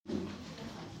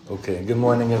Okay, good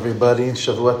morning everybody.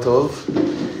 Shavua Tov.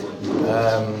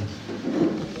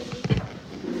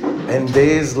 And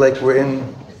days like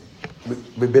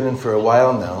we've been in for a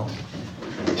while now,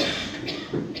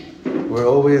 we're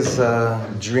always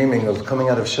dreaming of coming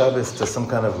out of Shabbos to some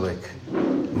kind of like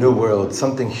new world,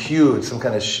 something huge, some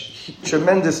kind of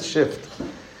tremendous shift.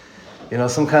 You know,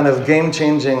 some kind of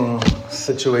game-changing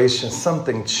situation,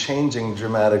 something changing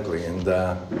dramatically.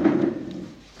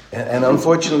 And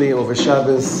unfortunately, over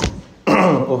Shabbos,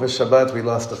 over Shabbat, we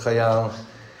lost a chayal.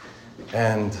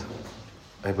 And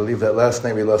I believe that last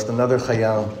night we lost another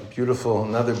chayal,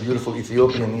 another beautiful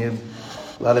Ethiopian Yid.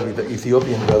 A lot of the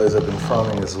Ethiopian brothers have been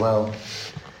falling as well.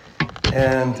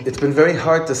 And it's been very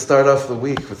hard to start off the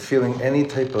week with feeling any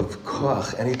type of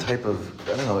koach, any type of,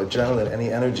 adrenaline, any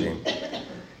energy.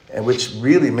 And which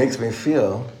really makes me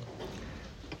feel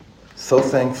so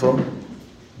thankful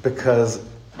because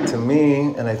to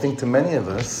me, and I think to many of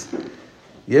us,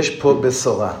 yesh po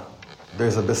besora.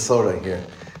 There's a besora here.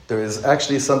 There is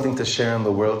actually something to share in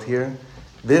the world here.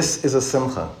 This is a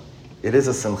simcha. It is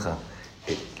a simcha.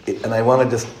 And I want to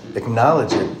just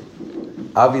acknowledge it.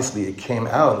 Obviously, it came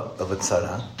out of a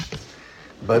tzara,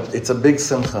 but it's a big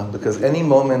simcha because any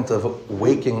moment of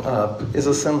waking up is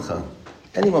a simcha.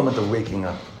 Any moment of waking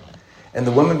up. And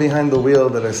the women behind the wheel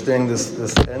that are steering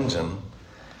this engine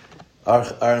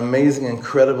are amazing,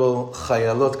 incredible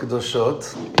chayalot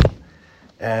kedoshot.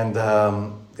 And,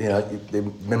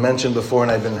 they've been mentioned before,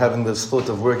 and I've been having the zchut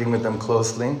of working with them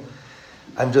closely.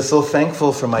 I'm just so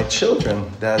thankful for my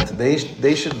children that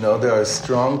they should know there are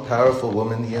strong, powerful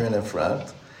women here in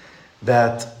Ivrit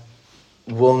that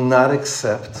will not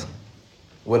accept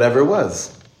whatever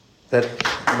was. That,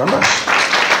 mamash.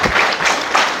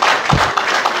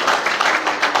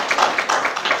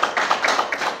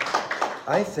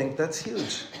 I think that's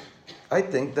huge. I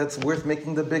think that's worth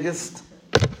making the biggest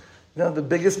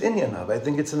inyan of. I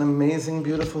think it's an amazing,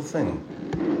 beautiful thing.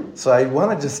 So I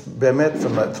want to just, be'emet,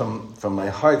 from my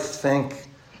heart, thank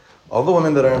all the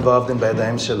women that are involved in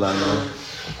B'yadayim Shelanu.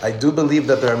 I do believe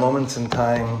that there are moments in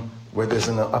time where there's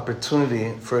an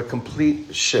opportunity for a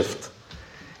complete shift.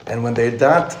 And when they're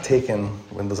not taken,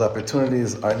 when those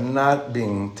opportunities are not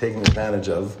being taken advantage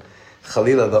of,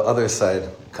 Chalila, the other side,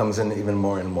 comes in even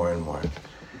more and more and more.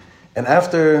 And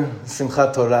after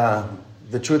Simchat Torah,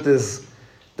 the truth is,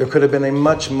 there could have been a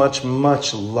much, much,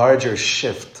 much larger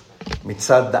shift,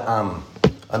 mitzad da'am,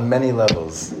 on many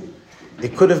levels.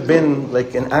 It could have been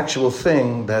like an actual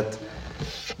thing that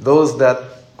those that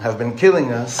have been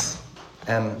killing us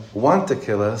and want to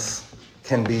kill us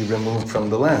can be removed from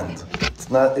the land.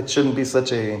 It shouldn't be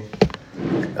such a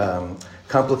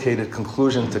complicated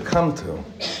conclusion to come to.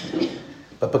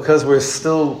 But because we're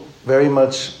still very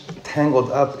much tangled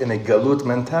up in a galut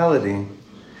mentality,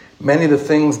 many of the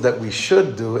things that we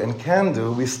should do and can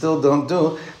do, we still don't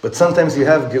do. But sometimes you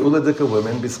have geula dika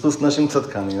women, bischus nashim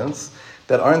tzadkaniyos,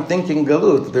 that aren't thinking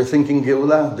galut. They're thinking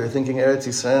geula. They're thinking Eretz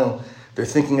Yisrael. They're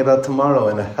thinking about tomorrow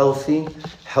in a healthy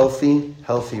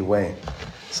way.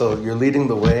 So you're leading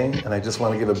the way, and I just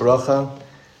want to give a bracha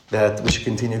that we should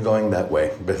continue going that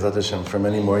way, B'ezrat Hashem, for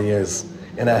many more years,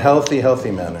 in a healthy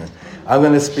manner. I'm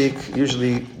going to speak,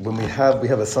 usually when we have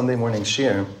a Sunday morning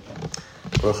shir,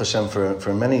 Baruch Hashem,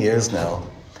 for many years now.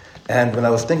 And when I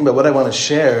was thinking about what I want to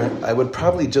share, I would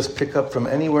probably just pick up from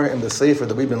anywhere in the Sefer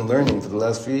that we've been learning for the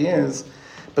last few years,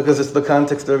 because it's the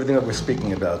context of everything that we're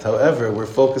speaking about. However, we're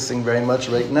focusing very much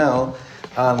right now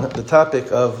on the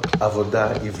topic of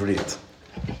Avoda Ivrit.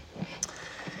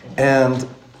 And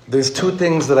there's two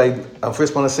things that I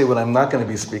first want to say what I'm not going to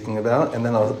be speaking about, and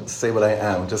then I'll say what I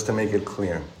am, just to make it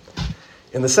clear.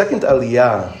 In the second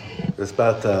Aliyah, it's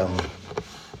about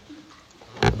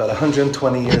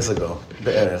 120 years ago,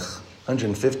 be'erech,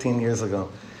 115 years ago.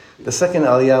 The second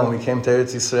Aliyah, when we came to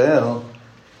Eretz Yisrael,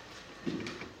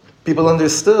 people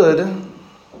understood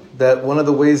that one of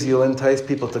the ways you'll entice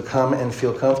people to come and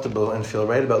feel comfortable and feel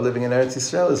right about living in Eretz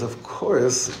Yisrael is, of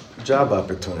course, job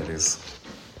opportunities.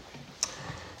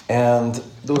 And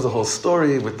there was a whole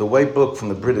story with the White Book from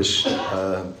the British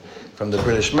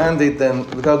Mandate. Then,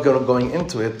 without going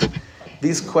into it,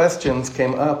 these questions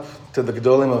came up to the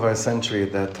Gedolim of our century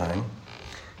at that time,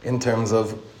 in terms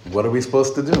of what are we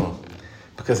supposed to do?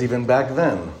 Because even back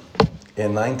then,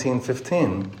 in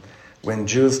 1915, when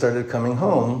Jews started coming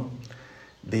home,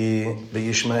 the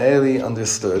Yishmaeli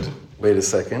understood, wait a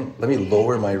second, let me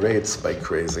lower my rates by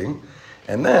crazy,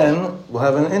 and then we'll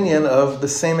have an inyan of the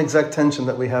same exact tension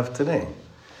that we have today.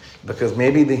 Because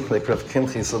maybe, like Rav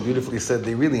Kimchi so beautifully said,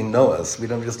 they really know us. We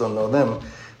just don't know them.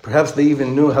 Perhaps they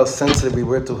even knew how sensitive we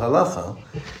were to halacha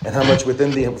and how much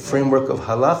within the framework of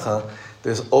halacha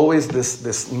there's always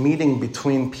this meeting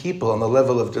between people on the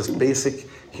level of just basic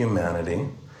humanity.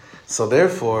 So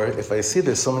therefore, if I see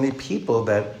there's so many people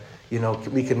that,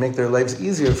 we can make their lives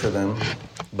easier for them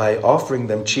by offering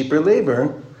them cheaper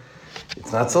labor,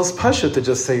 it's not so pashut to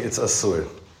just say it's asur,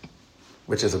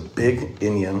 which is a big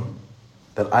inyan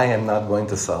that I am not going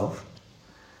to solve.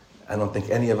 I don't think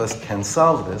any of us can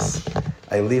solve this.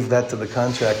 I leave that to the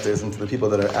contractors and to the people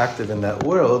that are active in that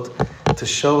world to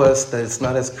show us that it's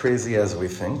not as crazy as we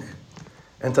think,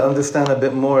 and to understand a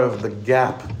bit more of the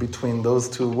gap between those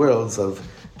two worlds of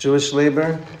Jewish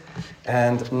labor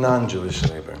and non-Jewish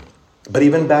labor. But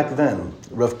even back then,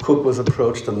 Rav Kook was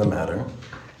approached on the matter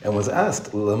and was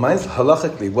asked,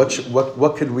 halachically,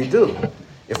 what could we do?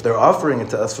 If they're offering it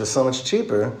to us for so much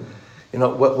cheaper,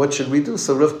 what should we do?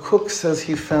 So Rav Kook says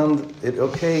he found it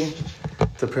okay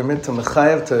to permit to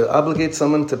mechayev, to obligate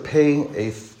someone to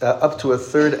pay up to a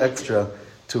third extra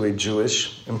to a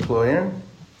Jewish employer.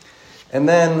 And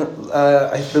then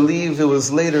I believe it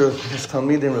was later his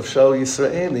Talmidim, Rav Shaul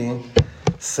Yisraeli,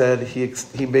 said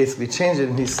he basically changed it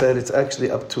and he said it's actually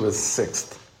up to a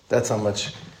sixth. That's how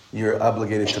much you're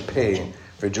obligated to pay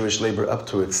for Jewish labor, up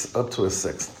to a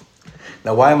sixth.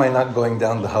 Now, why am I not going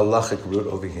down the halachic route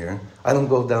over here? I don't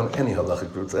go down any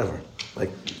halachic routes ever.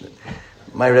 Like,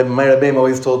 my Rebbeim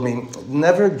always told me,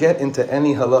 never get into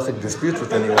any halachic disputes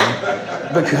with anyone,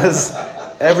 because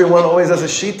everyone always has a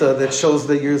shita that shows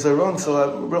that yours are wrong.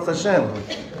 So, Baruch Hashem,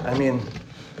 I mean,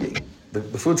 the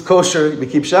food's kosher, we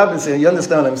keep Shabbos, you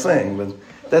understand what I'm saying, but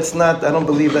that's not, I don't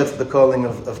believe that's the calling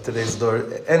of today's door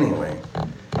anyway.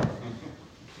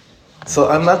 So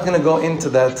I'm not going to go into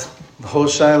that whole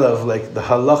shaila of like the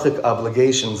halachic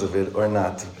obligations of it or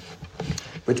not.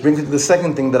 Which brings me to the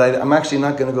second thing that I'm actually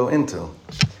not going to go into.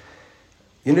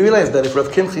 You realize that if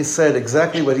Rav Kimchi said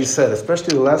exactly what he said,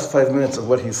 especially the last 5 minutes of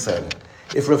what he said,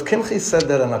 if Rav Kimchi said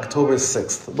that on October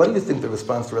 6th, what do you think the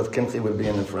response to Rav Kimchi would be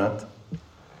in Ivrit?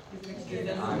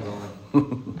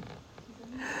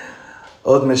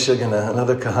 Od Meshigana,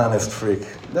 another Kahanist freak.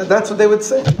 That's what they would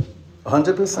say.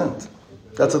 100%.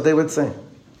 That's what they would say.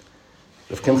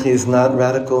 Rav Kimchi is not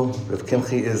radical. Rav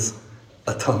Kimchi is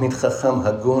a Talmid Chacham,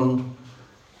 Hagun,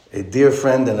 a dear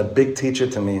friend and a big teacher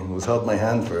to me, who's held my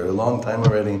hand for a long time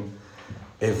already.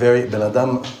 A very, Ben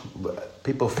Adam,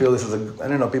 people feel this is I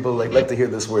don't know, people like to hear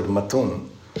this word, matun.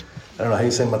 I don't know how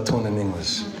you say matun in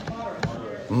English.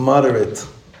 Moderate.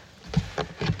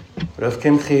 Rav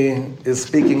Kimchi is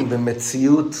speaking the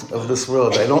metziut of this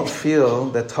world. I don't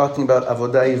feel that talking about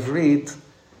Avoda Ivrit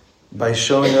by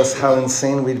showing us how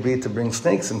insane we'd be to bring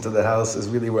snakes into the house is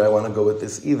really where I want to go with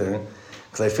this either,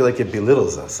 because I feel like it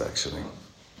belittles us, actually.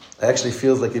 It actually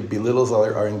feels like it belittles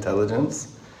our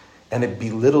intelligence, and it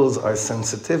belittles our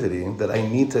sensitivity, that I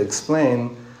need to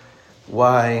explain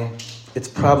why it's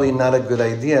probably not a good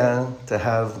idea to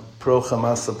have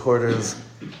pro-Hamas supporters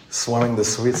swarming the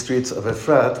streets of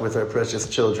Ivrit with our precious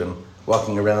children,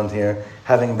 walking around here,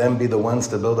 having them be the ones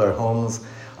to build our homes,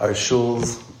 our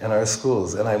shuls, and our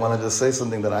schools. And I want to just say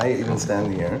something that I even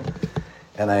stand here,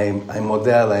 and I'm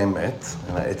modeh al emet,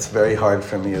 and it's very hard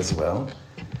for me as well,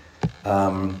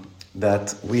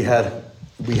 that we had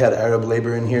Arab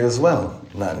labor in here as well.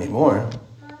 Not anymore.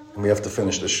 And we have to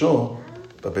finish the shul,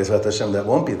 but Be'ezrat Hashem, that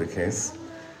won't be the case.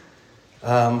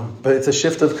 But it's a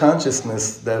shift of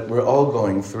consciousness that we're all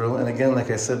going through. And again,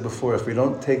 like I said before, if we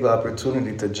don't take the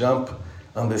opportunity to jump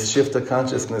on this shift of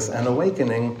consciousness and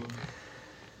awakening,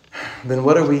 then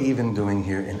what are we even doing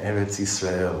here in Eretz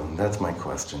Yisrael? That's my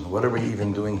question. What are we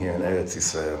even doing here in Eretz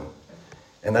Yisrael?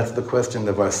 And that's the question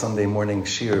of our Sunday morning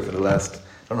shir for the last,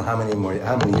 I don't know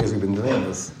how many years we've been doing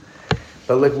this.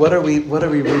 But like, what are we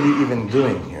really even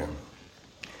doing here?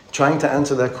 Trying to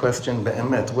answer that question,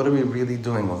 be'emet, what are we really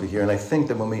doing over here? And I think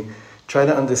that when we try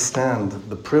to understand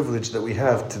the privilege that we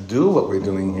have to do what we're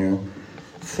doing here,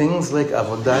 things like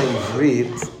Avoda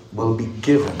Ivrit will be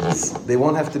givens. They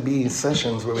won't have to be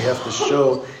sessions where we have to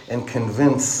show and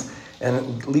convince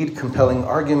and lead compelling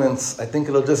arguments. I think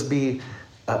it'll just be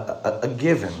a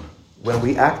given when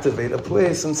we activate a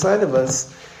place inside of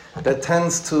us that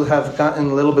tends to have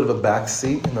gotten a little bit of a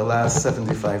backseat in the last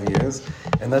 75 years,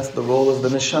 and that's the role of the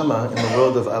neshama in the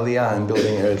world of aliyah and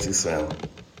building Eretz Yisrael.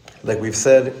 Like we've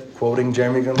said, quoting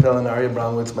Jeremy Gumpel and Aryeh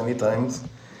Bromwitz many times,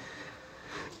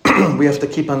 we have to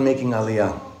keep on making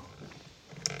aliyah.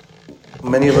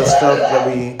 Many of us felt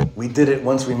that we did it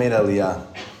once we made aliyah.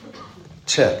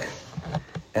 Check.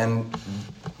 And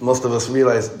most of us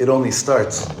realize it only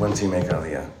starts once you make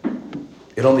aliyah.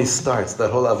 It only starts, that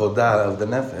whole avodah of the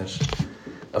nefesh,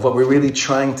 of what we're really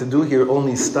trying to do here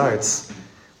only starts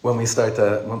when we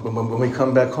when we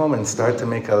come back home and start to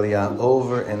make aliyah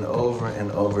over and over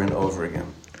and over and over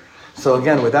again. So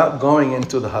again, without going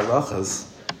into the halachas,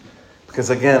 because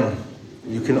again,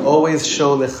 you can always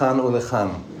show lechan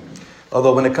ulechan.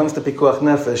 Although when it comes to pikuach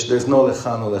nefesh, there's no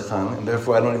lechan ulechan, and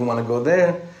therefore I don't even want to go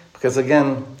there, because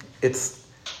again, it's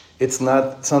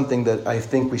not something that I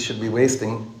think we should be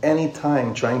wasting any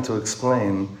time trying to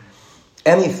explain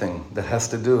anything that has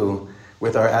to do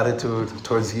with our attitude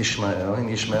towards Yishmael and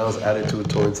Yishmael's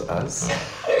attitude towards us.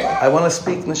 I want to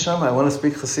speak neshama, I want to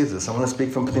speak chassidus, I want to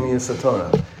speak from Pnimiyus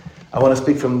HaTorah. I want to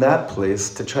speak from that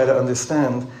place to try to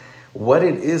understand what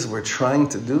it is we're trying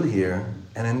to do here,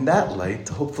 and in that light,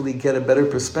 to hopefully get a better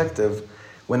perspective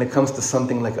when it comes to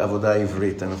something like Avoda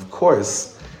Ivrit. And of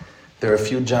course, there are a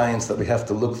few giants that we have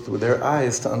to look through their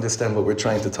eyes to understand what we're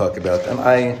trying to talk about. And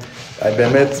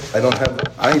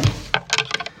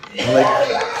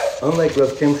unlike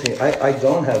Rav Kimchi, I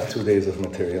don't have 2 days of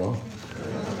material.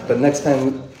 But next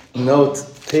time, note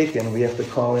taken, we have to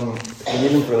call him,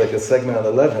 even for like a segment at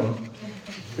 11,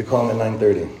 we call him at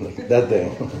 9:30, like that day.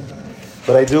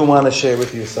 But I do want to share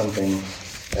with you something,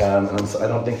 and I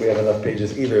don't think we have enough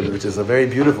pages either, which is a very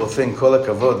beautiful thing. Kol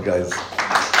hakavod, guys.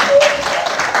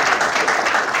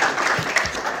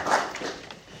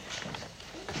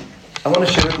 I want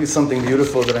to share with you something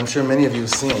beautiful that I'm sure many of you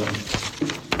have seen.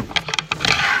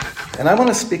 And I want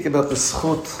to speak about the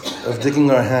zchut of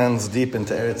digging our hands deep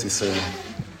into Eretz Yisrael.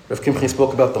 Rav Kimchi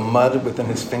spoke about the mud within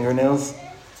his fingernails,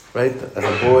 right? As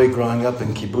a boy growing up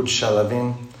in Kibbutz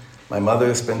Shalavim, my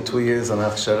mother spent 2 years on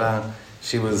Achshara.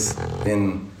 She was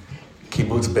in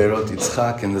Kibbutz Beirut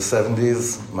Yitzchak in the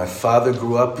 70s. My father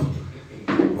grew up,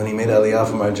 when he made Aliyah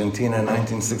from Argentina in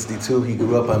 1962, he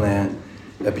grew up on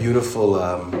a beautiful,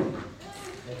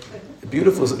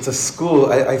 it's a school,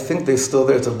 I think they're still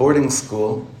there, it's a boarding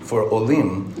school for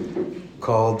Olim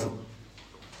called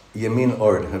Yamin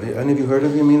Ord. Have any of you heard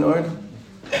of Yamin Ord?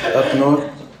 Up north?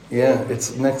 Yeah,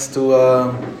 it's next to,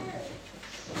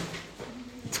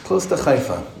 it's close to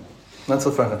Haifa. Not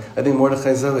so far. I think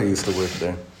Mordechai Zeller used to work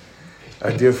there.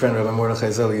 Our dear friend Rabbi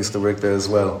Mordechai Zeller used to work there as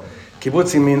well.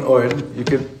 Kibbutz Yamin Ord, you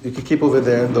could keep over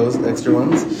there, those extra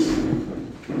ones.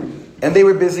 And they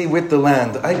were busy with the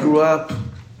land. I grew up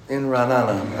in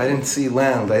Ra'anana. I didn't see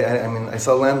land. I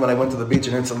saw land when I went to the beach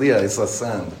in Herzliya. I saw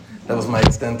sand. That was my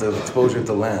extent of exposure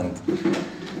to land.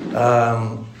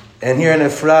 And here in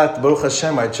Efrat, Baruch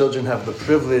Hashem, our children have the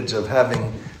privilege of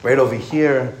having right over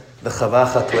here the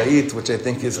Chavah Chaklait, which I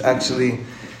think is actually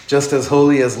just as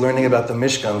holy as learning about the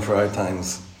Mishkan for our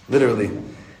times, literally.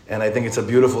 And I think it's a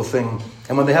beautiful thing.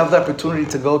 And when they have the opportunity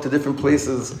to go to different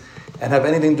places and have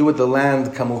anything to do with the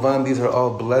land, kamuvan, these are all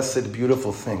blessed,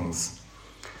 beautiful things.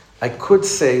 I could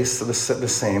say the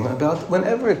same about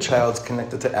whenever a child's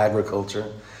connected to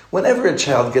agriculture, whenever a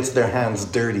child gets their hands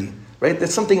dirty, right?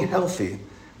 There's something healthy.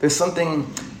 There's something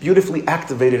beautifully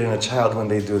activated in a child when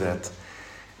they do that.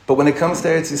 But when it comes to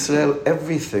Eretz Yisrael,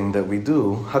 everything that we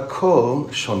do, hakol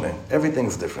shoneh,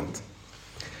 everything's different.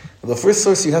 The first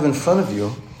source you have in front of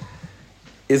you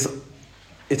it's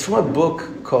from a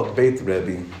book called Beit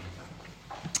Rebbe.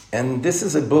 And this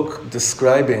is a book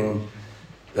describing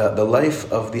the life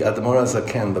of the Admor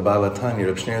HaZaken, the Baal HaTanya,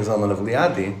 Reb Shneur Zalman of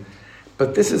Liadi.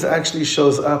 But this actually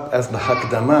shows up as the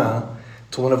Hakdama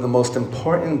to one of the most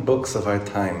important books of our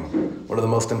time, one of the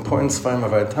most important Sfarim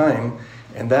of our time,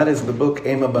 and that is the book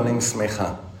Ema Banim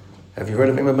Smecha. Have you heard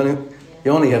of Ema Banim?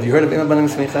 Yoni, have you heard of Ema Banim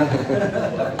Smecha?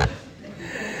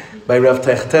 By Rav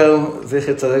Teichtel,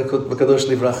 Zecher Tzaddik V'Kadosh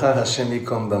Livracha, Hashem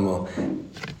Yikom Damo.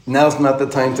 Now's not the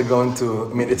time to go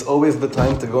into, it's always the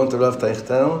time to go into Rav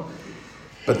Teichtel,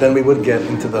 but then we would get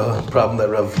into the problem that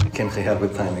Rav Kimchi had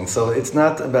with timing. So it's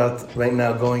not about right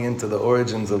now going into the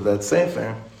origins of that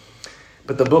Sefer,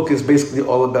 but the book is basically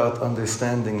all about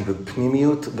understanding the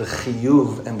pnimiyut, the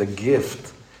chiyuv, and the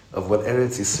gift of what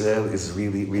Eretz Yisrael is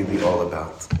really, really all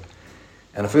about.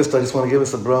 And first I just want to give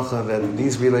us a bracha that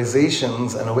these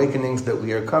realizations and awakenings that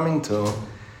we are coming to,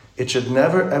 it should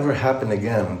never ever happen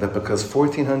again that because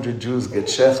 1,400 Jews get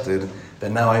shechted,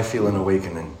 that now I feel an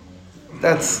awakening.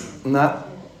 That's not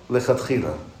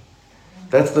lechatchila.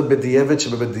 That's the b'di'evet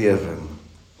sheb'b'di'evet.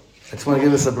 I just want to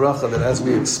give us a bracha that as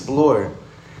we explore,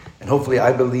 and hopefully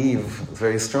I believe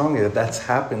very strongly that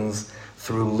happens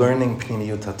through learning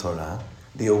Pnimiyut HaTorah,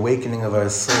 the awakening of our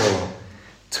soul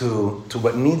to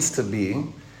what needs to be,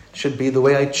 should be the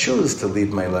way I choose to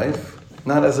lead my life,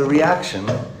 not as a reaction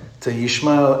to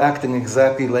Yishmael acting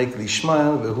exactly like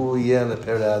Lishmael, v'hu yeh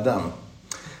le'pereh Adam.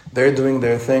 They're doing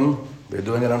their thing. They're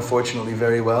doing it, unfortunately,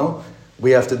 very well.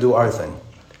 We have to do our thing.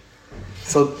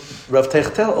 So Rav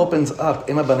Teichtel opens up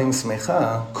Ema Banim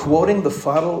Smecha, quoting the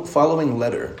following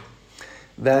letter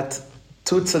that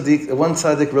one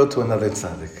tzaddik wrote to another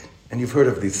tzaddik. And you've heard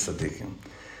of these tzaddikim.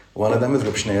 One of them is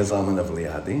Reb Shneur Zalman of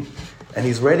Liadi. And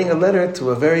he's writing a letter to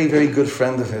a very, very good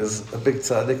friend of his, a big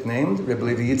tzaddik named Reb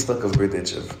Levi Yitzchak of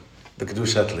Berdichev, the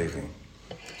Kedushat Levi.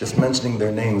 Just mentioning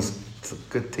their names, it's a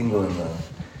good tingle in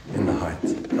the heart.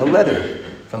 A letter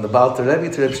from the Baal Rebbe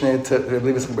to Reb Shneur to Reb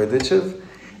Levi Yitzchak of Berdichev,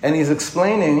 and he's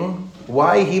explaining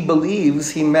why he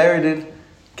believes he merited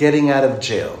getting out of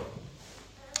jail.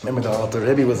 Remember, the Alter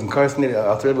Rebbe was incarcerated, the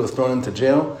Alter Rebbe was thrown into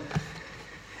jail,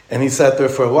 and he sat there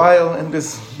for a while, and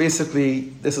this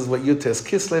is what Yutes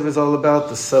Kislev is all about,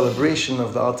 the celebration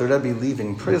of the Alter Rebbe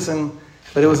leaving prison.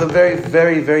 But it was a very,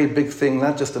 very, very big thing,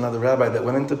 not just another rabbi that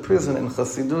went into prison. In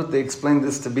Chassidut, they explained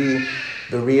this to be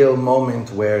the real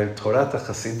moment where Torah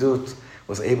Chassidut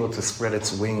was able to spread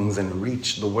its wings and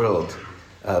reach the world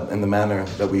in the manner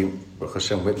that we, Baruch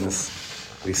Hashem,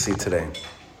 we see today.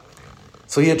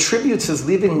 So he attributes his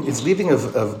leaving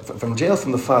from jail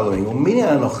from the following: Umini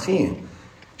anochi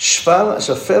shafel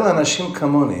anashim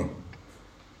kamoni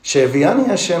sheviani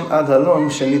Hashem ad halom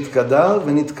shenitgadal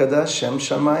v'nitkadash Shem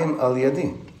shamayim al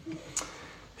yadi. He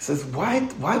says,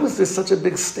 why was there such a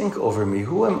big stink over me?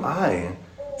 Who am I,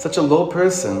 such a low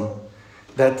person,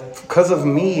 that because of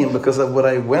me and because of what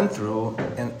I went through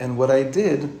and what I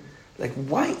did, like,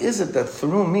 why is it that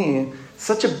through me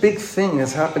such a big thing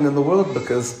has happened in the world?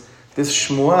 Because this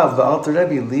shmuah of the Alter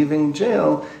Rebbe leaving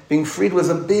jail, being freed, was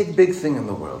a big, big thing in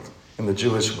the world, in the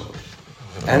Jewish world,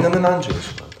 and in the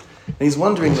non-Jewish world. And he's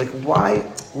wondering, like, why?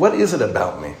 What is it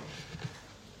about me?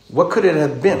 What could it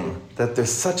have been that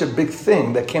there's such a big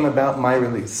thing that came about my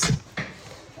release?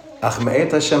 Ach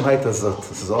me'et Hashem haytazot.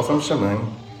 This is all from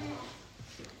Shemaim.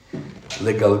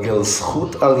 Legalgel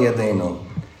zchut al yadeinu,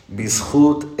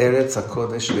 bizchut eretz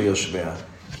hakodesh veyoshvea.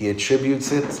 He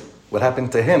attributes it, what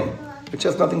happened to him, which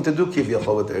has nothing to do,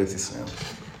 kivyachol, with Eretz Yisrael.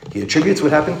 He attributes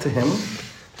what happened to him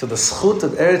to the zchut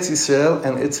of Eretz Yisrael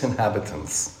and its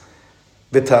inhabitants.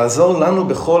 V'ta'azor lanu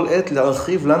b'chol et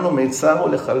le'archiv lanu meitzar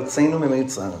u'lechaltzenu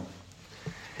memeitzar.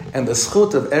 And the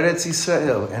zchut of Eretz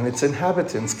Yisrael and its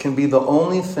inhabitants can be the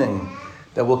only thing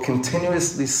that will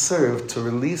continuously serve to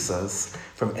release us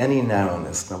from any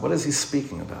narrowness. Now, what is he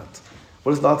speaking about?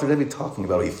 What is the Alter Rebbe talking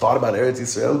about? He thought about Eretz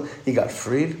Yisrael, he got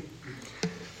freed.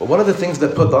 Well, one of the things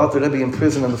that put the Alter Rebbe in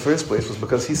prison in the first place was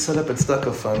because he set up a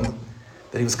tzedakah fund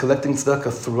that he was collecting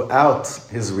tzedakah throughout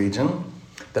his region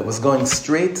that was going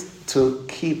straight to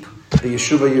keep the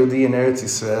Yeshuva Yehudi in Eretz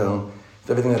Yisrael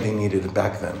with everything that they needed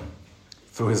back then.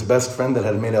 Through his best friend that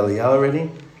had made Aliyah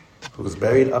already, who was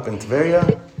buried up in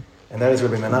Tveria, and that is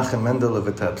Rabbi Menachem Mendel of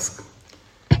Vitebsk,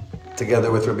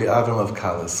 together with Rabbi Avram of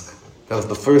Kalisk. That was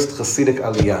the first Hasidic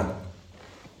Aliyah.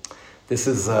 This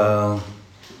is the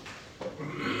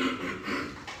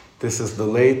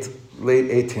late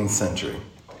 18th century.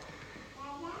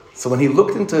 So when he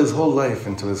looked into his whole life,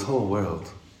 into his whole world,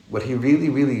 what he really,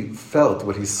 really felt,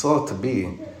 what he saw to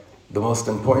be the most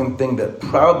important thing that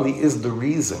probably is the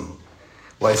reason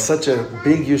why such a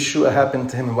big Yeshua happened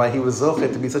to him and why he was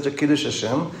zocheh to be such a Kiddush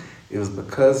Hashem, it was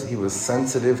because he was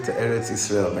sensitive to Eretz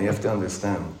Yisrael. Now you have to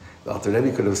understand, the Alter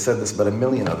Rebbe could have said this about a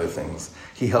million other things.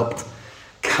 He helped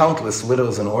countless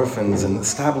widows and orphans and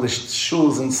established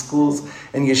shuls and schools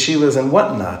and yeshivas and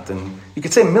whatnot. And you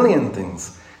could say a million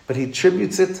things, but he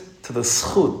attributes it to the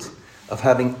zchut of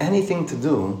having anything to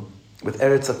do with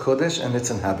Eretz HaKodesh and its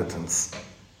inhabitants.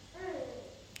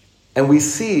 And we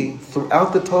see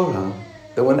throughout the Torah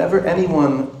that whenever any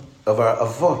one of our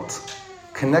avot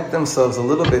connect themselves a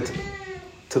little bit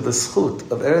to the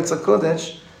zchut of Eretz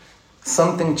HaKodesh,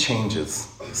 something changes.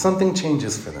 Something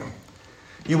changes for them.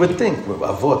 You would think,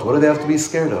 well, avot, what do they have to be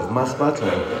scared of? Machbat,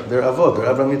 they're avot, they're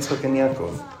Avraham, Yitzchak, and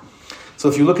Yaakov. So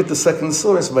if you look at the second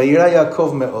source, Vayira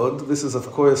Yaakov me'od, this is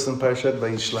of course in Parashat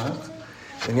Vayishlach,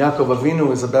 and Yaakov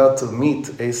Avinu is about to meet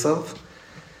Esav.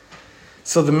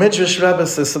 So the Midrash Rabbah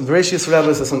says, the Bereshis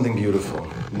Rabbah says something beautiful.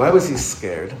 Why was he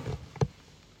scared?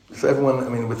 So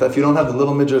everyone, if you don't have the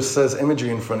little Midrash says imagery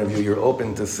in front of you, you're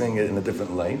open to seeing it in a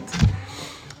different light.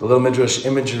 The little Midrash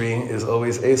imagery is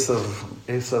always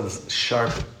Esav's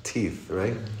sharp teeth,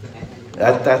 right?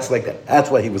 That's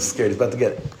why he was scared. He's about to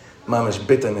get mamish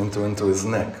bitten into his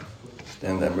neck.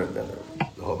 And then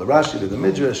the Rashi did the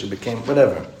Midrash, it became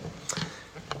whatever.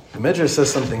 The Midrash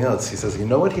says something else. He says, you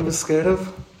know what he was scared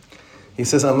of? He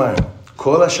says, Amar,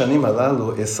 Kol hashanim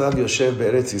alalu Esav yoshev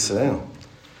be'eretz Yisrael.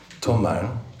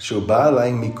 Tomar, shu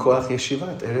ba'alai mikoach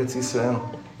yeshivat Eretz Yisrael.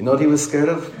 You know what he was scared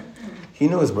of? He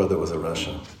knew his brother was a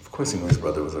Rasha. Of course he knew his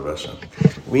brother was a Rasha.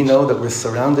 We know that we're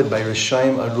surrounded by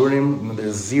Rishayim Arurim.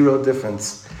 There's zero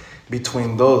difference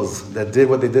between those that did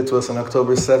what they did to us on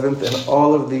October 7th and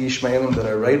all of the Yishmaelim that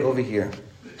are right over here.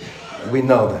 We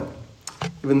know that.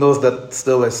 Even those that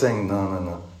still are saying,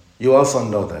 no. You also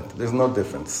know that. There's no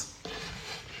difference.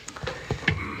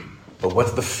 But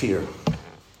what's the fear?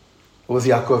 What was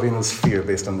Yaakov Avinu's fear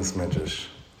based on this midrash?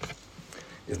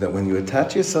 Is that when you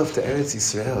attach yourself to Eretz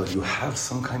Yisrael, you have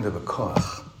some kind of a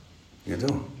koach. You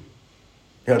do.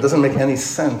 It doesn't make any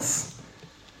sense.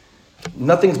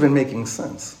 Nothing's been making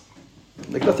sense.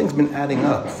 Like nothing's been adding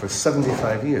up for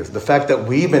 75 years. The fact that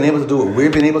we've been able to do what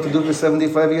we've been able to do for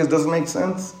 75 years doesn't make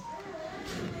sense.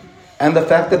 And the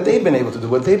fact that they've been able to do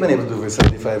what they've been able to do for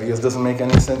 75 years doesn't make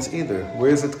any sense either.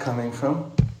 Where is it coming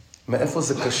from? Me'efo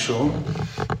ze kashur?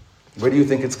 Where do you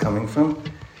think it's coming from?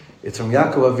 It's from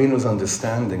Yaakov Avinu's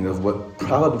understanding of what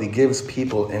probably gives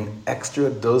people an extra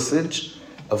dosage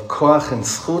of koach and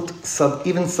zchut,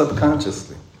 even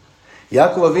subconsciously.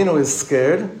 Yaakov Avinu is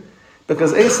scared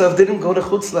because Esav didn't go to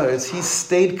Chutz La'aretz. He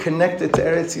stayed connected to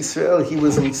Eretz Yisrael.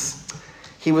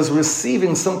 He was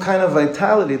receiving some kind of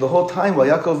vitality the whole time while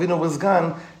Yaakov Avinu was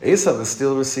gone. Esav is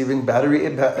still receiving battery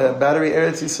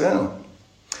Eretz Yisrael.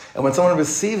 And when someone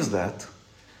receives that,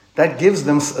 that gives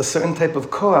them a certain type of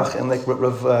koach. And like what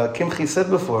Rav Kimchi said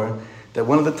before, that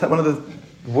one of the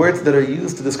words that are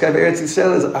used to describe Eretz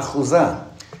Yisrael is achuzah.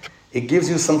 It gives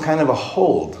you some kind of a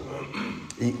hold.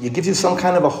 It gives you some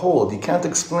kind of a hold. You can't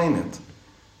explain it.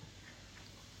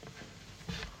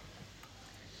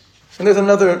 And there's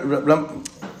another.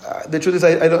 The truth is,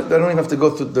 I don't even have to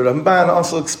go through. The Ramban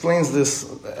also explains this.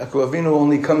 Yaakov Avinu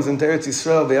only comes into Eretz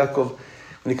Yisrael. Yaakov,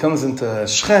 when he comes into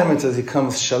Shechem, it says he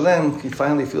comes shalem. He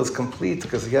finally feels complete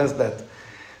because he has that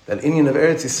inyan of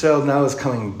Eretz Yisrael now is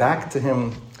coming back to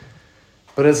him.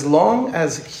 But as long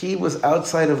as he was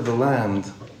outside of the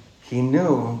land, he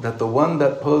knew that the one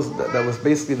that was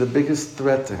basically the biggest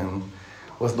threat to him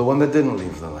was the one that didn't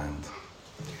leave the land.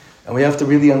 And we have to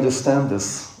really understand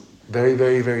this very,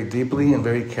 very, very deeply and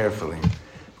very carefully.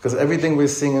 Because everything we're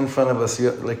seeing in front of us,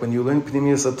 like when you learn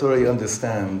Pnimiyus Torah, you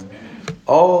understand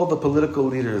all the political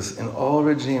leaders in all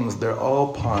regimes, they're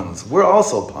all pawns. We're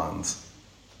also pawns.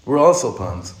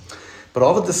 But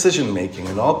all the decision-making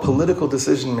and all political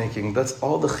decision-making, that's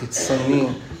all the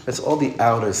chitzoni, that's all the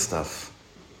outer stuff.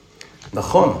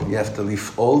 Nachon, you have to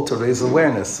lif'ol to raise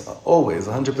awareness, always,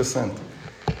 100%.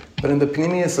 But in the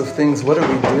pnimius of things, what are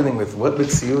we dealing with? What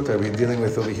mitziyut are we dealing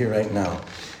with over here right now?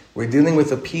 We're dealing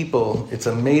with a people, it's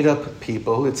a made-up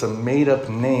people, it's a made-up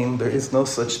name. There is no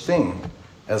such thing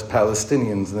as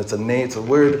Palestinians, and it's a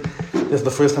word. This is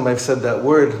the first time I've said that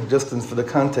word, just for the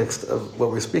context of what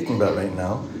we're speaking about right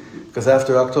now. Because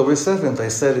after October 7th, I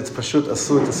said it's pashut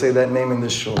asur to say that name in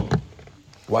this shul.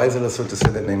 Why is it asur to say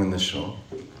that name in this shul?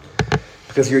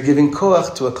 Because you're giving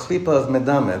koach to a klipa of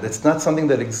medamed. It's not something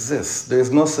that exists. There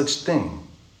is no such thing.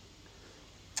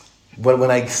 But when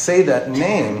I say that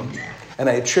name and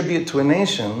I attribute to a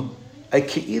nation, I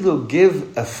ki'ilu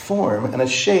give a form and a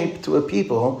shape to a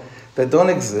people that don't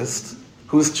exist,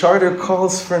 whose charter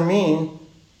calls for me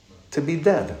to be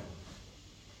dead.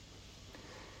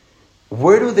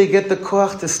 Where do they get the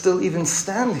koach to still even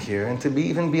stand here and to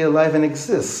even be alive and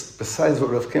exist? Besides what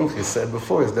Rav Kimchi said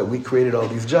before, is that we created all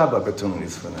these job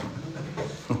opportunities for them.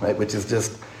 Right? Which is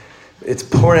just, it's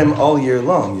Purim all year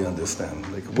long, you understand.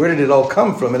 Like, where did it all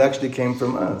come from? It actually came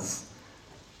from us.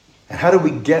 And how did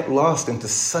we get lost into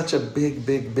such a big,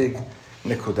 big, big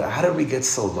nikuda? How did we get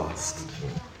so lost?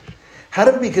 How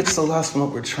did we get so lost from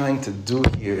what we're trying to do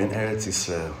here in Eretz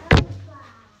Yisrael?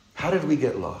 How did we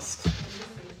get lost?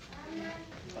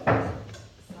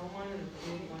 Someone in the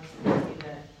community wants to tell me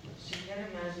that she can't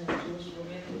imagine a Jewish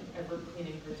woman ever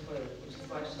cleaning her toilet, which is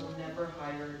why she'll never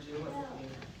hire a Jew as a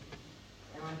cleaner.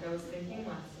 And like I was thinking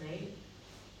last night,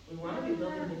 we want to be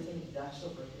building the thing Dash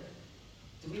over here.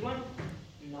 Do we want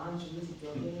non-Jews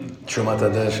building it? Trumat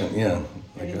Hadash, yeah.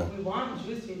 And if we want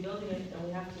Jews to be building it, then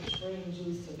we have to train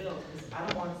Jews to build. Because I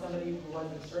don't want somebody who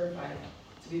wasn't certified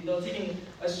to be building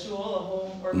a shul, a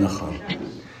home, or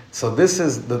building. So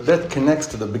that connects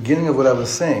to the beginning of what I was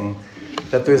saying,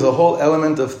 that there's a whole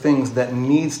element of things that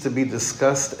needs to be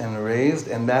discussed and raised,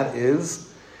 and that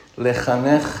is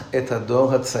lechanech et hador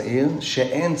hatzair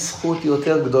she'en zchut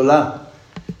yoter gdola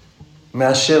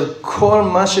מאשר כל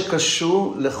מה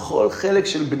שקשור לכל חלק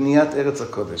של בניית ארץ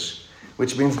הקודש,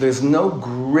 which means there's no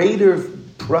greater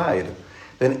pride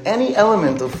than any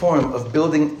element of form of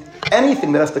building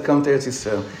anything that has to come to Eretz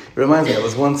Yisrael. It reminds me,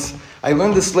 I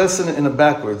learned this lesson in a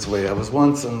backwards way. I was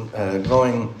once when I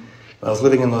was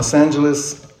living in Los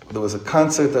Angeles. There was a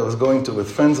concert I was going to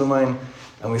with friends of mine,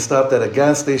 and we stopped at a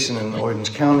gas station in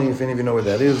Orange County, if any of you know where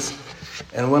that is.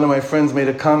 And one of my friends made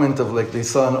a comment of like they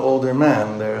saw an older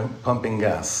man there pumping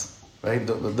gas, right?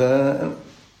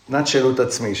 Not Sherut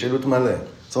Atzmi, Sherut Maleh.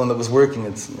 Someone that was working.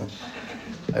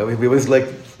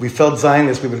 We felt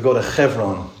Zionist, we would go to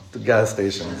Chevron. the gas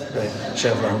stations, right?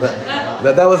 Chevron.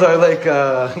 That was our, like,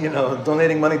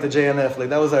 donating money to JNF. Like,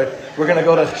 that was our, we're going to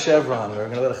go to Chevron. We're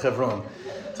going to go to Chevron.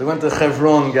 So we went to the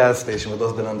Chevron gas station, for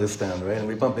those that didn't understand, right? And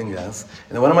we pumping gas.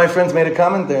 And then one of my friends made a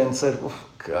comment there and said, oh,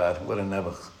 God, what a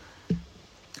nebuch.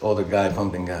 Older guy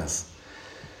pumping gas.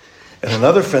 And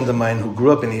another friend of mine who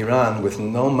grew up in Iran with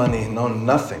no money, no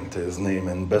nothing to his name,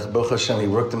 and Baruch Hashem, he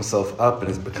worked himself up and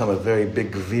has become a very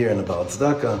big gvir in about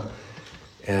tzedakah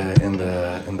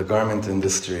in the garment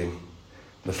industry,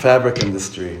 the fabric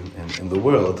industry in the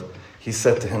world. He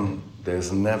said to him,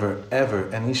 there's never, ever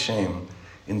any shame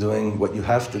in doing what you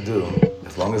have to do,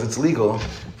 as long as it's legal,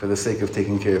 for the sake of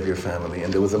taking care of your family.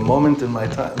 And there was a moment in my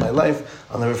life,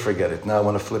 I'll never forget it. Now I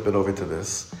want to flip it over to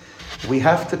this. We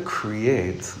have to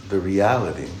create the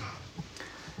reality,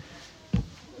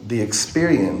 the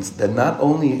experience that not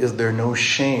only is there no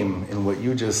shame in what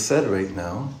you just said right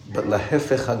now, but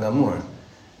lahefech hagamur.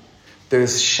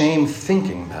 There's shame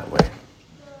thinking that way.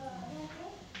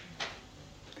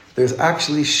 There's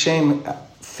actually shame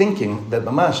thinking that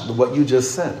mamash, what you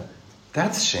just said,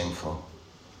 that's shameful.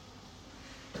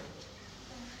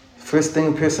 First thing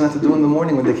a person had to do in the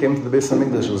morning when they came to the Beis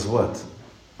HaMikdash was what?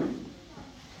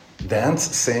 Dance,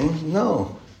 sing?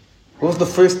 No. What was the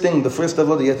first thing, the first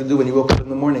avoda you had to do when you woke up in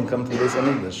the morning, come to the Beis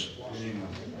HaMikdash?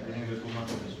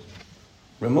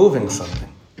 Removing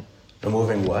something.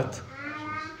 Removing what?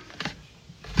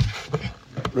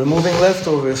 Removing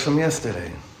leftovers from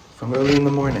yesterday, from early in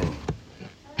the morning.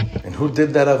 And who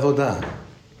did that avodah?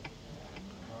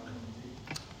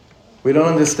 We don't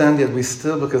understand yet. We made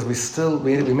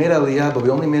aliyah, but we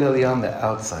only made aliyah on the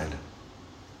outside.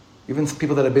 Even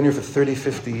people that have been here for 30,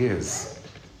 50 years,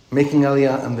 making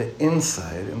aliyah on the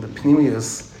inside, in the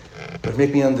pnimius, would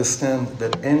make me understand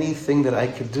that anything that I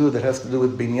could do that has to do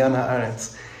with binyan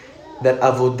haaretz, that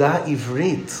avoda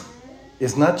ivrit,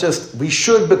 is not just, we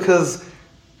should because,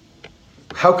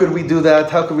 how could we do that?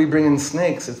 How could we bring in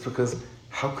snakes? It's because,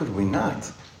 how could we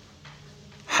not?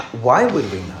 Why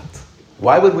would we not?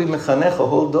 Why would we mechanech a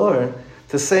whole door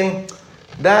to say,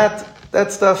 that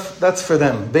stuff, that's for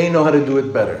them. They know how to do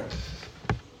it better.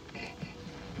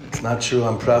 It's not true.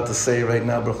 I'm proud to say right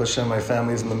now, Baruch Hashem, my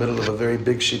family is in the middle of a very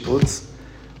big shiputz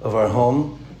of our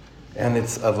home. And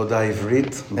it's Avoda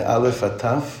Ivrit, me'alef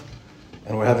ataf.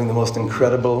 And we're having the most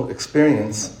incredible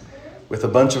experience with a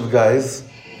bunch of guys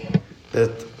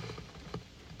that,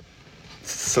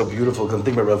 it's so beautiful. Because I'm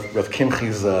thinking about Rav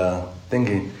Kimchi's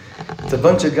thingy. It's a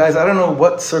bunch of guys, I don't know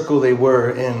what circle they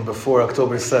were in before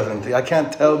October 7th. I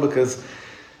can't tell because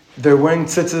they're wearing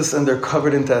tzitzis and they're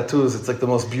covered in tattoos. It's like the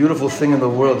most beautiful thing in the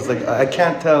world. It's like, I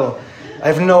can't tell. I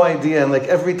have no idea. And like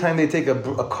every time they take a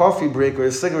coffee break or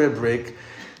a cigarette break,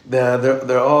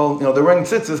 they're all, they're wearing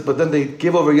tzitzis, but then they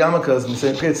give over yarmulkes and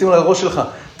say, okay, שימו לראש שלך,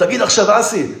 תגיד עכשיו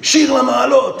אסי, שיר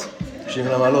למעלות.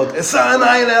 שיר למעלות. אשא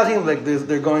עיני לאחים. Like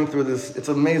they're going through this, it's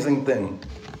an amazing thing.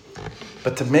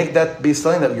 But to make that be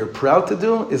something that you're proud to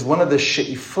do is one of the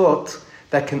she'ifot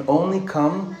that can only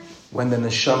come when the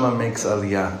neshama makes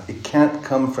aliyah. It can't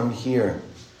come from here.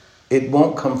 It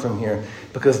won't come from here.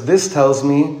 Because this tells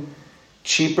me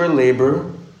cheaper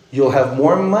labor, you'll have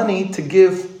more money to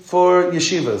give for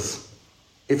yeshivas.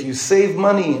 If you save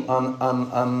money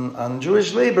on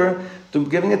Jewish labor,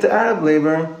 giving it to Arab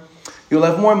labor, you'll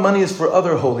have more money for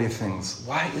other holy things.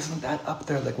 Why isn't that up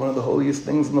there like one of the holiest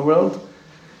things in the world?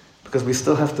 Because we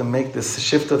still have to make this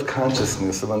shift of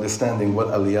consciousness of understanding what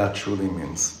aliyah truly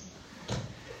means.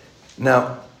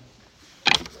 Now,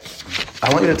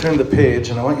 I want you to turn the page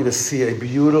and I want you to see a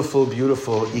beautiful,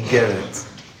 beautiful igeret.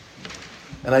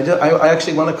 And I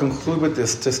actually want to conclude with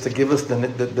this just to give us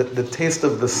the taste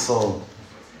of the soul.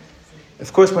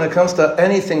 Of course, when it comes to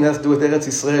anything that has to do with Eretz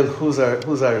Yisrael, who's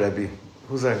our Rebbe?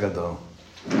 Who's our Gadol?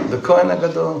 The Kohen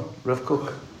HaGadol, Rav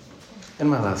Kook. En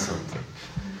ma lasot.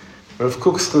 Rav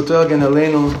Kook, Zchuto Yagen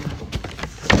Aleinu.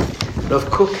 Rav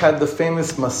Kook had the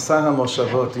famous Masah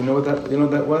HaMoshavot. You know what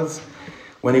that was?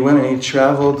 When he went and he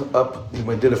traveled up, he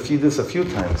did this a few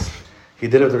times. He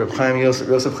did it with Reb Chaim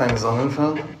Yosef Chaim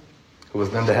Zonnenfeld, who was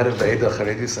then the head of the Eidah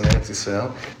Charedis in Eretz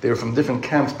Yisrael. They were from different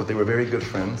camps, but they were very good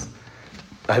friends.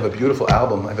 I have a beautiful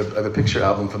album. I have a picture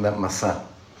album from that Masah.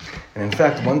 And in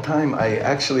fact, one time I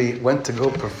actually went to go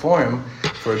perform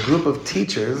for a group of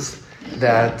teachers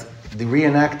that they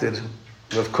reenacted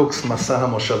Rav Kook's Masah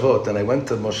HaMoshavot, and I went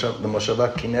to the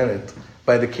Moshava Kinneret,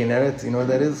 by the Kinneret, you know what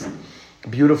that is? A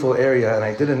beautiful area, and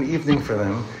I did an evening for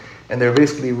them, and they're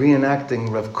basically reenacting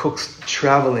Rav Kook's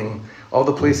traveling, all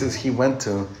the places he went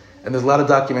to, and there's a lot of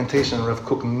documentation of Rav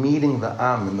Kook meeting the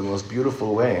Am in the most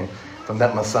beautiful way from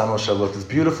that Masah HaMoshavot. There's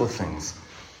beautiful things.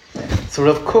 So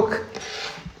Rav Kook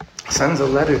sends a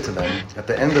letter to them at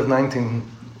the end of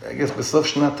I guess Besof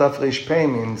Shnat Tafresh Pei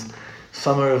means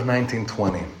summer of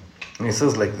 1920. And he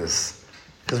says like this.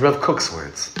 This is Rav Kook's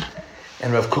words.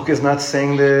 And Rav Kook is not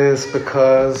saying this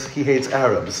because he hates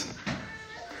Arabs.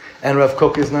 And Rav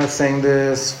Kook is not saying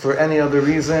this for any other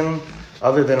reason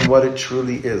other than what it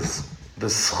truly is. The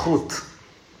zchut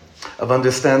of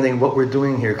understanding what we're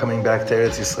doing here, coming back to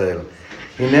Eretz Yisrael.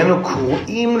 Hinenu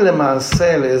kru'im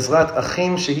lema'aseh le'ezrat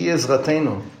achim shehi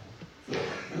ezratenu.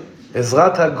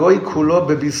 Ezrat hagoy kulo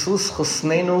bebisus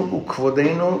chosnenu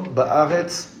ukvodenu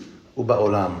ba'aretz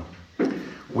uba'olam.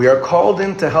 We are called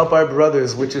in to help our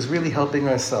brothers, which is really helping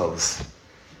ourselves.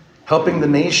 Helping the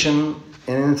nation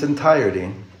in its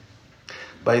entirety.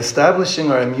 By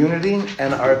establishing our immunity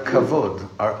and our kavod,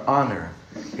 our honor,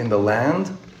 in the land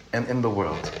and in the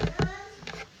world.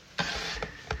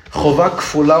 חובה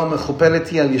כפולה ומכופלת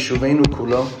היא על יישובינו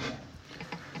כולו,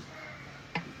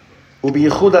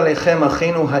 ובייחוד עליכם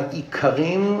אחינו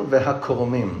העיקרים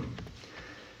והקרומים.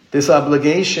 This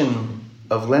obligation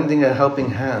of lending a helping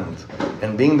hand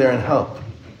and being there and help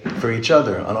for each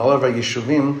other on all of our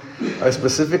yeshuvim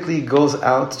specifically goes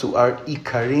out to our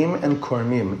ikarim and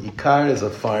kormim. Ikar is a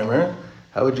farmer.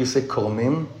 How would you say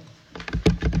kormim?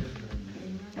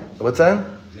 What's that?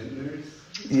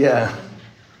 Yeah.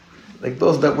 Like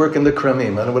those that work in the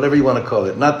kramim, whatever you want to call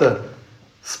it. Not the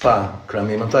spa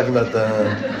kramim. I'm talking about the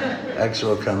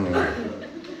actual kramim.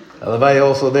 Alavai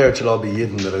also there, it should all be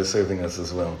Yidden that are serving us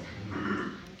as well.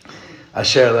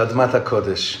 Asher l'admat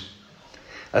HaKodesh.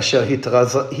 Asher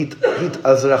hitazrachtem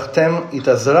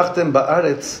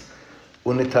ba'aretz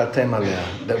unitatem alea.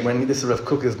 That when, this is Rav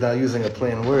Kook is now using a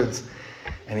play in words,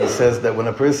 and he says that when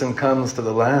a person comes to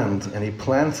the land and he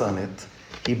plants on it,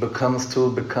 he becomes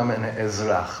an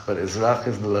ezrach. But ezrach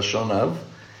is the lashon of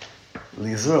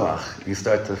lizroach. You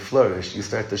start to flourish, you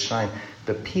start to shine.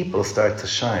 The people start to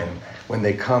shine when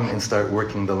they come and start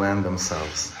working the land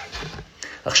themselves.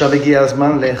 עכשיו הגיע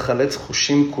הזמן לחלץ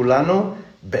חושים כולנו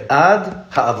בעד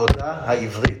העבודה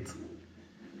העברית.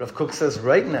 Rav Kook says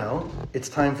right now, it's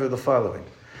time for the following.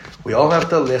 We all have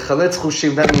to לחלץ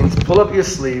חושים. That means pull up your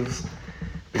sleeves,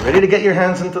 be ready to get your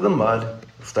hands into the mud,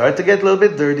 start to get a little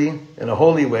bit dirty in a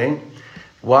holy way.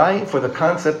 Why? For the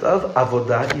concept of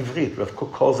Avoda Ivrit. Rav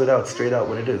Kook calls it out, straight out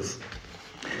what it is.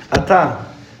 Ata,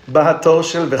 Bahator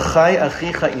shel v'chai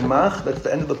achicha imach. That's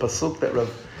the end of the pasuk that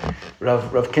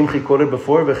Rav Kimchi quoted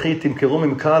before. V'chi timkeru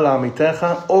mimka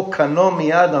la'amitecha, o kano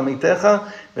miyad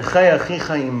amitecha, v'chai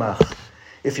achicha imach.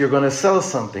 If you're going to sell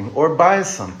something or buy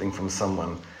something from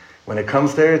someone, when it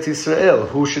comes to Eretz Yisrael,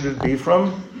 who should it be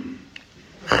from?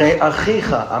 Chai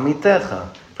achicha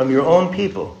amitecha, from your own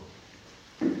people.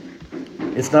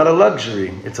 It's not a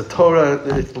luxury. It's a Torah.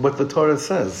 It's what the Torah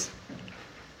says.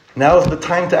 Now is the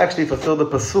time to actually fulfill the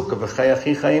pasuk of V'chai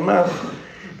achicha imach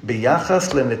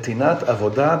biyachas lenetinat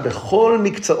avoda bechol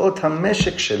mikzaot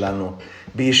hameshek shelanu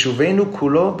biyeshuvenu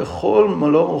kulo bechol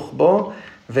molo uchbo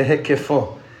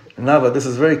vehekefo. Nava, this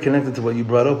is very connected to what you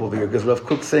brought up over here, because Rav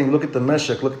Kook saying, look at the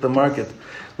meshek, look at the market,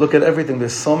 look at everything.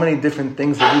 There's so many different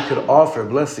things that we could offer.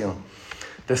 Bless you.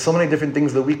 There's so many different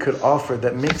things that we could offer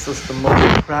that makes us the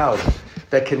most proud,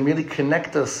 that can really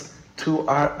connect us to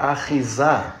our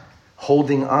achizah,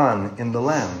 holding on in the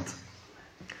land.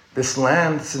 This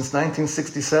land, since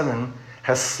 1967,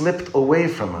 has slipped away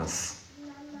from us.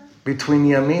 Between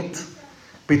Yamit,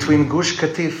 between Gush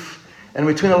Katif, and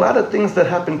between a lot of things that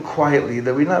happen quietly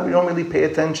that we don't really pay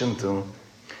attention to,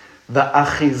 the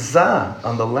achizah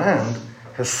on the land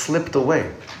has slipped away.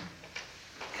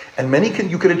 And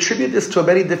you could attribute this to a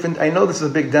very different, I know this is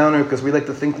a big downer because we like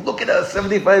to think, look at us,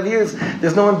 75 years,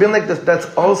 there's no one been like this. That's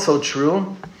also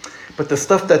true. But the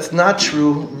stuff that's not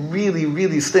true really,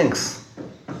 really stinks.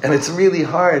 And it's really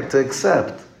hard to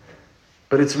accept.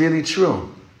 But it's really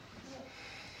true.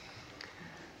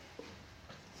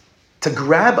 To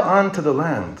grab onto the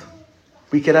land,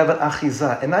 we could have an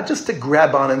achizah. And not just to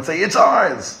grab on and say, it's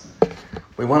ours.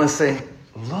 We want to say,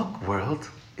 look, world,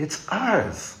 it's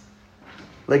ours.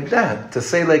 Like that. To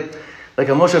say like a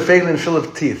Moshe Feiglin full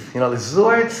of teeth. The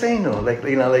Zohar Tzeinu.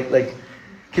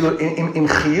 In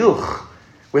chiyuch.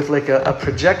 With like a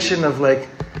projection of like,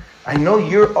 I know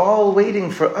you're all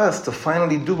waiting for us to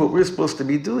finally do what we're supposed to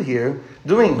be doing here,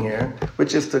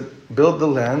 which is to build the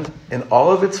land in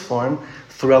all of its form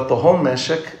throughout the whole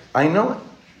meshek. I know it.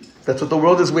 That's what the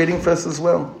world is waiting for us as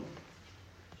well.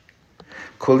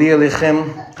 Koli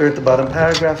alechem, third to bottom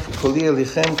paragraph. Koli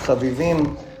alechem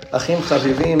chavivim, achim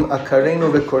chavivim,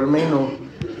 akarenu vekolmenu.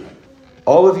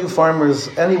 All of you farmers,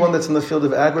 anyone that's in the field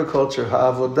of agriculture,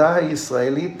 ha'avodah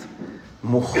Yisraelit,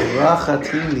 מוכרחת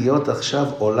היא להיות עכשיו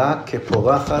עולה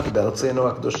כפורחת בארצנו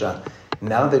הקדושה.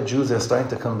 now that Jews are starting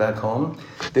to come back home,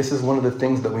 this is one of the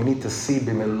things that we need to see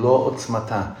b'melo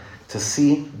otzmata, to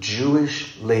see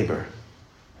Jewish labor.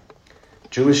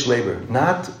 Jewish labor,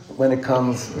 not when it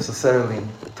comes necessarily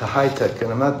to high-tech,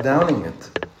 and I'm not downing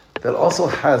it. That also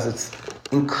has its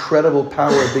incredible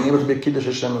power of being able to be Kiddush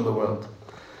Hashem in the world.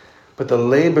 But the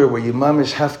labor where you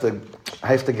mamish have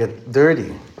to get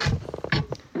dirty.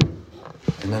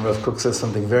 And then Rav Kook says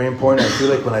something very important. I feel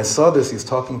like when I saw this, he's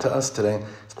talking to us today,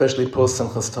 especially post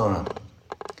Simchas Torah.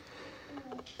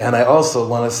 And I also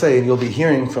want to say, and you'll be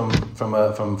hearing from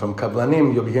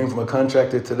Kablanim, you'll be hearing from a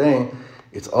contractor today,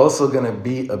 it's also going to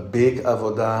be a big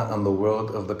avoda on the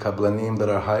world of the Kablanim that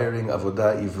are hiring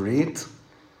Avoda Ivrit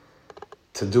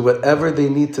to do whatever they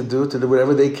need to do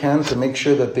whatever they can to make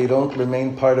sure that they don't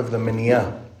remain part of the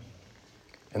miniyah.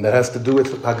 And that has to do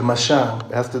with hagmasha.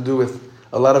 It has to do with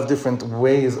a lot of different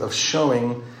ways of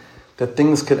showing that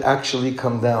things could actually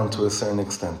come down to a certain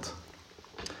extent.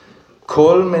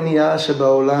 Kol miniyah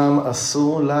shebaolam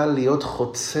asur la liot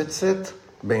chotzetzet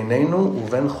beinenu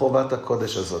uven chovat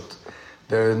hakodesh hazot.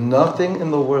 There is nothing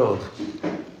in the world,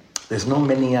 there's no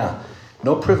miniyah,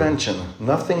 no prevention,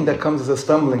 nothing that comes as a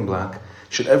stumbling block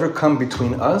should ever come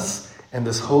between us and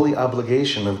this holy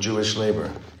obligation of Jewish labor.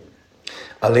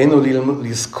 Aleinu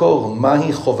lizkor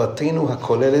mahi chovatenu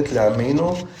hakolelet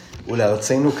le'amenu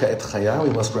ule'artzenu ka'et chaya. We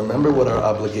must remember what our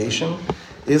obligation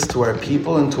is to our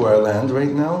people and to our land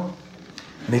right now.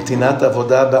 Nitinat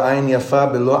avoda ba'ayin yafa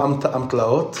belo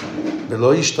amtlaot,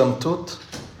 belo ishtamtut.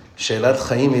 She'elat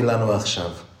chayim ilanu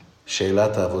achshav.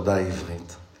 She'elat avoda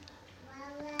ivrit.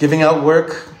 Giving out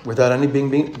work without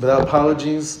without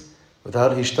apologies,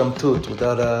 without hishtamtut,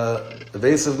 without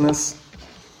evasiveness.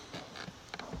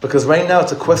 Because right now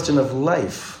it's a question of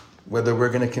life, whether we're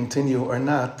going to continue or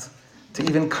not, to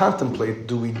even contemplate,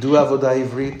 do we do avoda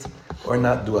ivrit or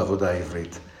not do avoda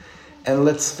ivrit? And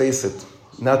let's face it,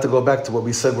 not to go back to what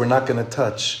we said we're not going to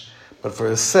touch, but for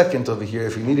a second over here,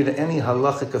 if you needed any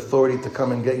halachic authority to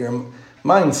come and get your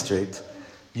mind straight,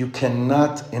 you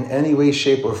cannot in any way,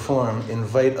 shape, or form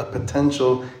invite a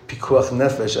potential pikuach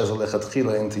nefesh as a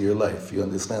lechatchila into your life. You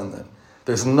understand that?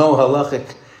 There's no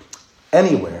halachic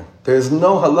anywhere. There's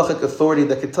no halachic authority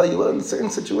that could tell you, well, in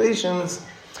certain situations,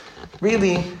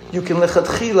 really, you can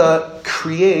lechatchila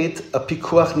create a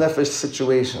pikuach nefesh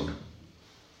situation.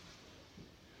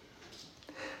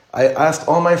 I asked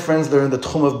all my friends that are in the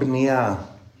tchum of b'niyah,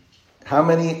 how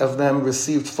many of them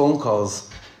received phone calls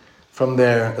from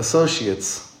their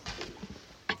associates,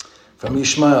 from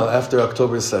Yishmael after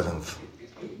October 7th.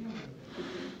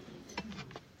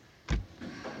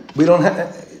 We don't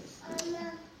have.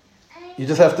 You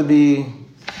just have to be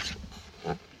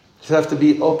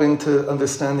open to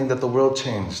understanding that the world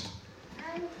changed.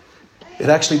 It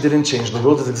actually didn't change. The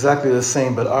world is exactly the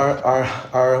same, but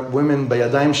our women,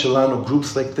 Bayadayim Shelanu,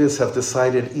 groups like this have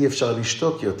decided, Ei efshar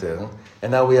lishtok yoter,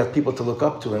 and now we have people to look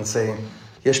up to and say,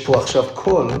 Yesh po achshav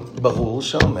kol barur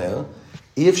sheomer,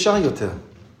 Ei efshar yoter.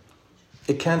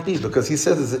 It can't be, because he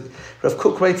says, Rav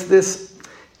Kook writes this,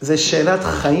 Ze she'elat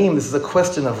chaim, this is a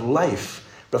question of life.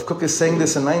 Rav Kook is saying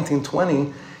this in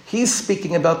 1920. He's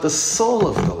speaking about the soul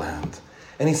of the land.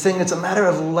 And he's saying it's a matter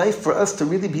of life for us to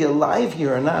really be alive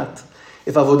here or not,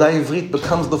 if Avoda Ivrit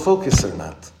becomes the focus or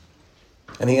not.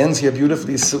 And he ends here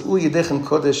beautifully, Su'u yedechem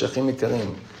kodesh achim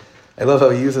ikarim. I love how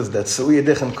he uses that, Su'u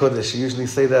yedechem kodesh. You usually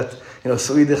say that,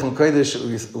 Su'u yedechem kodesh,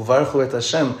 uvarchu et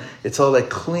Hashem. It's all like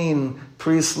clean,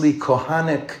 priestly,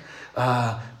 kohanic,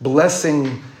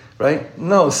 blessing, right?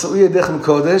 No, Su'u yedechem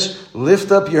kodesh,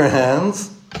 lift up your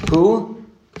hands. Who?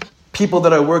 People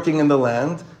that are working in the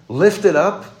land, lift it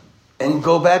up and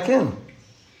go back in.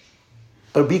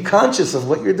 But be conscious of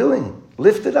what you're doing.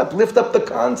 Lift it up. Lift up the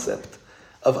concept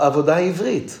of Avoda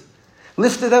Ivrit.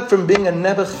 Lift it up from being a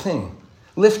nebuch thing.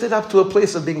 Lift it up to a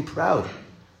place of being proud,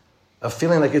 of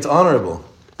feeling like it's honorable.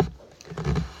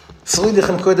 Lift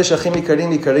up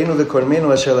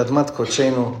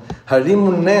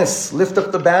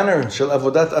the banner. Shel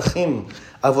Avodat Achim.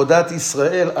 Avodat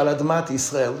Yisrael al admat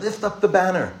Yisrael. Lift up the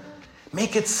banner.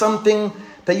 Make it something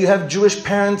that you have Jewish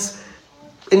parents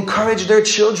encourage their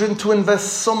children to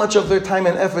invest so much of their time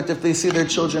and effort if they see their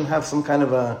children have some kind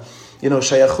of a,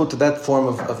 shayachut to that form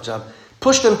of job.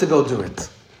 Push them to go do it.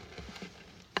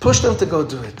 Push them to go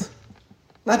do it.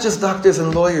 Not just doctors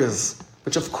and lawyers,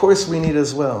 which of course we need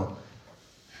as well.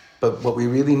 But what we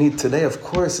really need today, of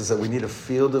course, is that we need a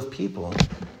field of people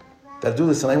that do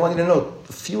this. And I want you to know,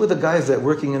 a few of the guys that are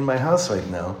working in my house right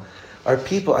now are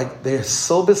people, they're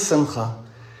so b'simcha.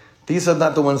 These are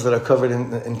not the ones that are covered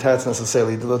in tats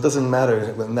necessarily. It doesn't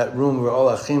matter. In that room, we're all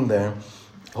achim there.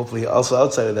 Hopefully also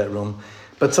outside of that room.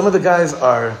 But some of the guys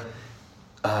are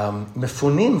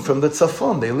mefunim from the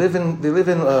tzafon. They live in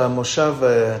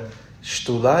Moshav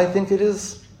Shtula, I think it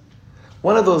is.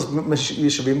 One of those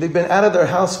yeshuvim. They've been out of their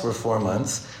house for 4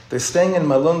 months. They're staying in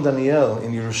Malon Daniel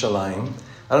in Yerushalayim.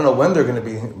 I don't know when they're going to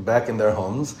be back in their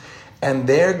homes. And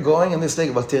they're going and they're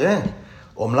saying, אבל תראה,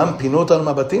 אומנם פינו אותנו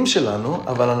מהבתים שלנו,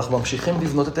 אבל אנחנו ממשיכים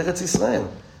לבנות את ארץ ישראל.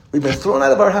 We've been thrown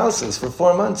out of our houses for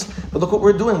 4 months, but look what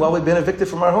we're doing while we've been evicted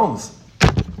from our homes.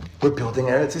 We're building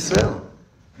Eretz Israel.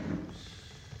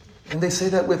 And they say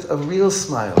that with a real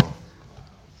smile.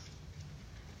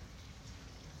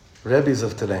 Rebbes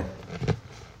of today,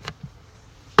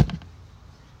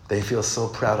 they feel so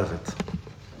proud of it.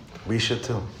 We should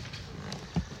too.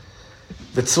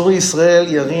 וצור ישראל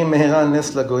ירים מהרה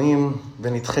נס לגויים,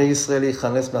 ונדחי ישראל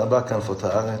יכנס מארבע כנפות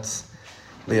הארץ,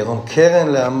 וירום קרן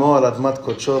לעמו על אדמת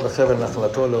קודשו וחבל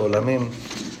נחלתו לעולמים.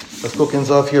 Let's book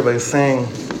ends off here by saying,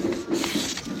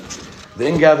 the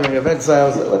ingathering of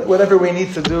exiles, whatever we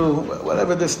need to do,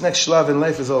 whatever this next shlav in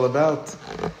life is all about,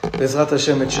 Bezrat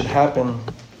Hashem, it should happen.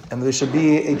 And there should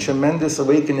be a tremendous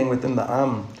awakening within the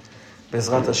Am,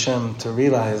 Bezrat Hashem, to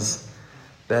realize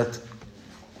that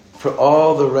for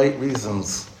all the right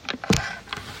reasons,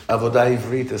 Avoda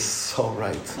Ivrit is so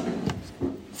right.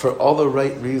 For all the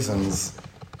right reasons,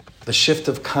 the shift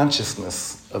of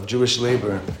consciousness of Jewish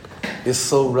labor is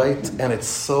so right, and it's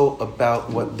so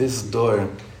about what this door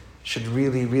should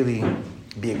really, really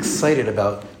be excited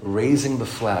about, raising the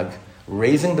flag,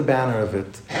 raising the banner of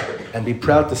it, and be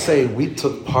proud to say we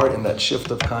took part in that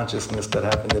shift of consciousness that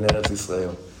happened in Eretz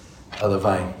Israel.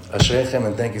 Alavai. Ashreichem,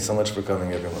 and thank you so much for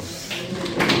coming,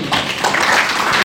 everyone.